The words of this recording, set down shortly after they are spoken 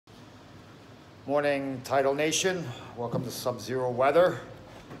Morning, Tidal Nation. Welcome to Sub-Zero Weather.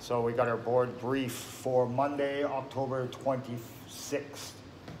 So we got our board brief for Monday, October 26th.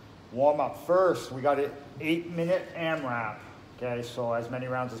 Warm up first, we got an 8-minute AMRAP. Okay, so as many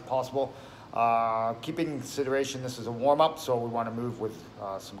rounds as possible. Keeping in consideration this is a warm up, so we want to move with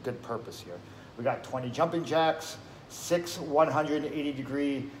some good purpose here. We got 20 jumping jacks, 6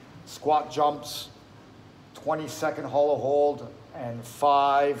 180-degree squat jumps, 20-second hollow hold, and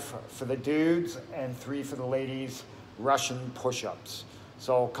 5 for the dudes and 3 for the ladies, Russian push-ups.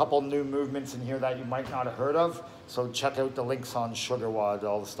 So a couple new movements in here that you might not have heard of. So check out the links on SugarWOD.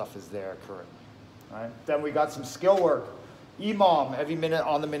 All the stuff is there currently. All right. Then we got some skill work. EMOM, every minute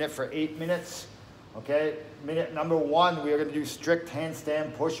on the minute for 8 minutes. Okay. Minute number 1, we are going to do strict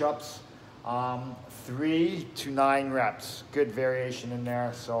handstand push-ups. 3 to 9 reps. Good variation in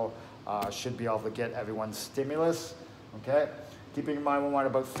there. So should be able to get everyone's stimulus. Okay. Keeping in mind we want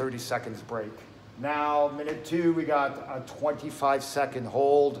about 30 seconds break. Now, minute 2, we got a 25-second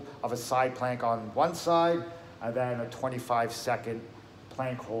hold of a side plank on one side, and then a 25-second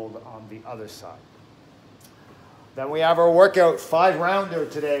plank hold on the other side. Then we have our workout, 5-rounder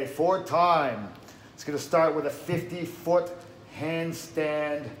today, 4 time. It's going to start with a 50-foot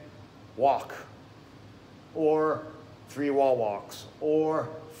handstand walk, or 3 wall walks, or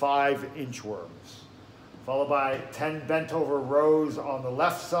 5 inchworms. Followed by 10 bent over rows on the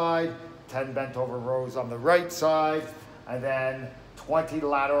left side, 10 bent over rows on the right side, and then 20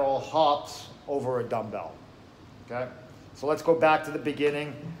 lateral hops over a dumbbell. Okay, so let's go back to the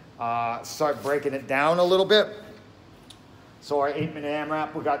beginning, start breaking it down a little bit. So our 8-minute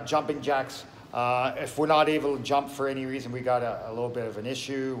AMRAP, we got jumping jacks. If we're not able to jump for any reason, we got a little bit of an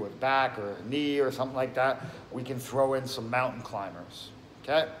issue with back or knee or something like that, we can throw in some mountain climbers.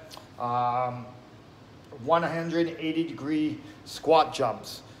 Okay. 180-degree squat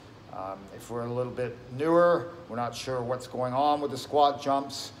jumps. If we're a little bit newer, we're not sure what's going on with the squat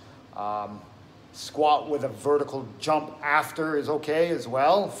jumps. Squat with a vertical jump after is okay as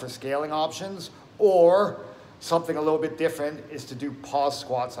well for scaling options. Or something a little bit different is to do pause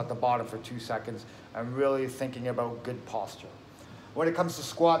squats at the bottom for 2 seconds and really thinking about good posture. When it comes to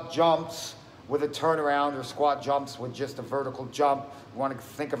squat jumps with a turnaround or squat jumps with just a vertical jump, we want to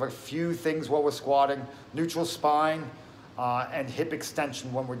think of a few things while we're squatting. Neutral spine and hip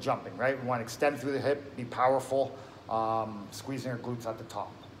extension when we're jumping, right? We want to extend through the hip, be powerful, squeezing our glutes at the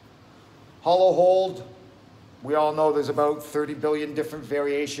top. Hollow hold, we all know there's about 30 billion different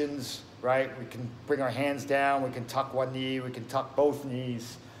variations, right? We can bring our hands down, we can tuck one knee, we can tuck both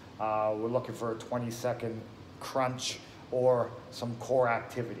knees. We're looking for a 20-second crunch or some core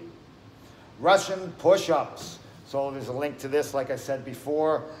activity. Russian push-ups. So there's a link to this, like I said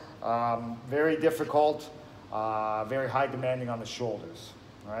before. Very difficult, very high demanding on the shoulders.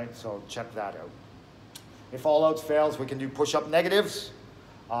 All right, so check that out. If all else fails, we can do push-up negatives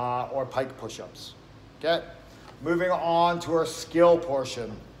or pike push-ups. Okay, moving on to our skill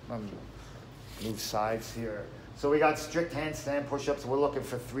portion. Move sides here. So we got strict handstand push-ups. We're looking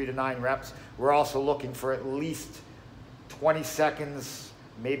for 3 to 9 reps. We're also looking for at least 20 seconds,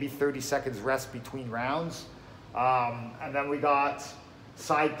 maybe 30 seconds rest between rounds. And then we got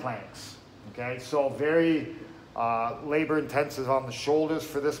side planks. Okay, so very labor intensive on the shoulders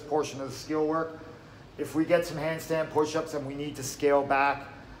for this portion of the skill work. If we get some handstand push-ups and we need to scale back,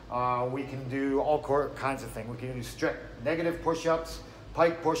 we can do all kinds of things. We can do strict negative push-ups,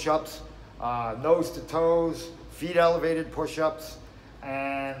 pike push-ups, nose to toes, feet elevated push-ups,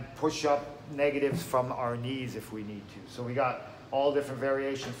 and push-up negatives from our knees if we need to. So we got all different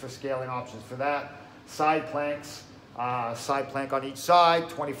variations for scaling options for that. Side planks, side plank on each side,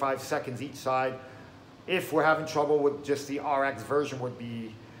 25 seconds each side. If we're having trouble with just the RX version, would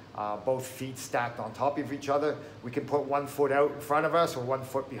be both feet stacked on top of each other. We can put one foot out in front of us or one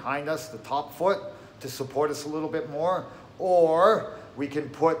foot behind us, the top foot, to support us a little bit more. Or we can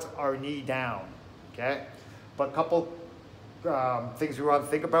put our knee down, okay? But a couple things we want to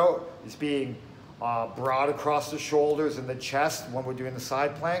think about is being broad across the shoulders and the chest when we're doing the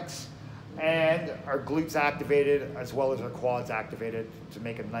side planks, and our glutes activated as well as our quads activated to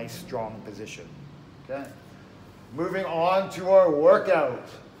make a nice strong position. Okay, moving on to our workout.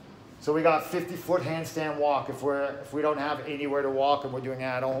 So we got 50-foot handstand walk. If we don't have anywhere to walk and we're doing an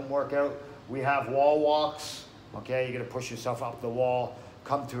at-home workout, we have wall walks. Okay, you're gonna push yourself up the wall,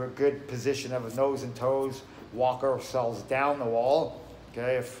 come to a good position of a nose and toes, walk ourselves down the wall.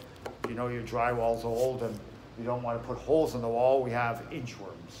 Okay, if you know your drywall's old and you don't want to put holes in the wall, we have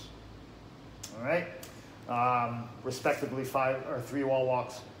inchworms. All right, respectively 3 wall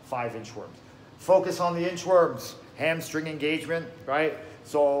walks, 5 inchworms. Focus on the inchworms, hamstring engagement, right?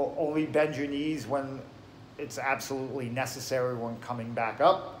 So only bend your knees when it's absolutely necessary when coming back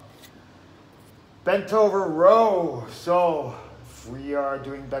up. Bent over row. So if we are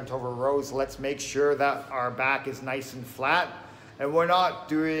doing bent over rows, let's make sure that our back is nice and flat and we're not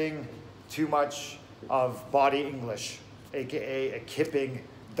doing too much of body English, aka a kipping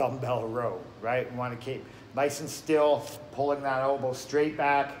dumbbell row, right? We want to keep nice and still, pulling that elbow straight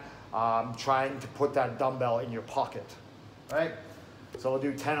back, trying to put that dumbbell in your pocket, right? So we'll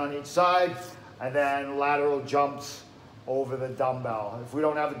do 10 on each side, and then lateral jumps over the dumbbell. If we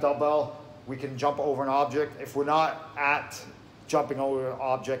don't have a dumbbell, we can jump over an object. If we're not at jumping over an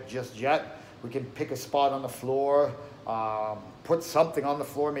object just yet, we can pick a spot on the floor, put something on the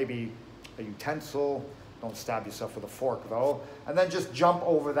floor, maybe a utensil. Don't stab yourself with a fork though. And then just jump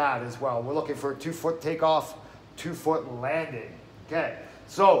over that as well. We're looking for a 2-foot takeoff, 2-foot landing. Okay,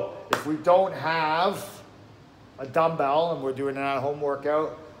 so if we don't have a dumbbell and we're doing an at-home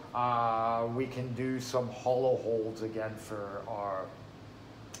workout, we can do some hollow holds again for our,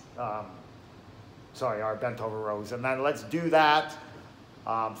 our bent over rows. And then let's do that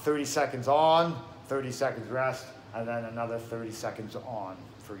 30 seconds on, 30 seconds rest, and then another 30 seconds on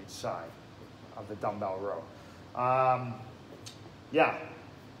for each side of the dumbbell row. Yeah,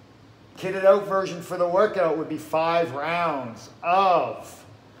 kitted out version for the workout would be 5 rounds of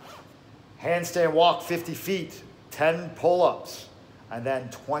handstand walk 50 feet, 10 pull-ups, and then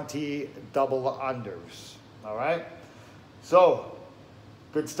 20 double unders. All right, so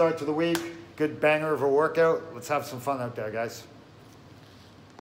good start to the week, good banger of a workout. Let's have some fun out there, guys.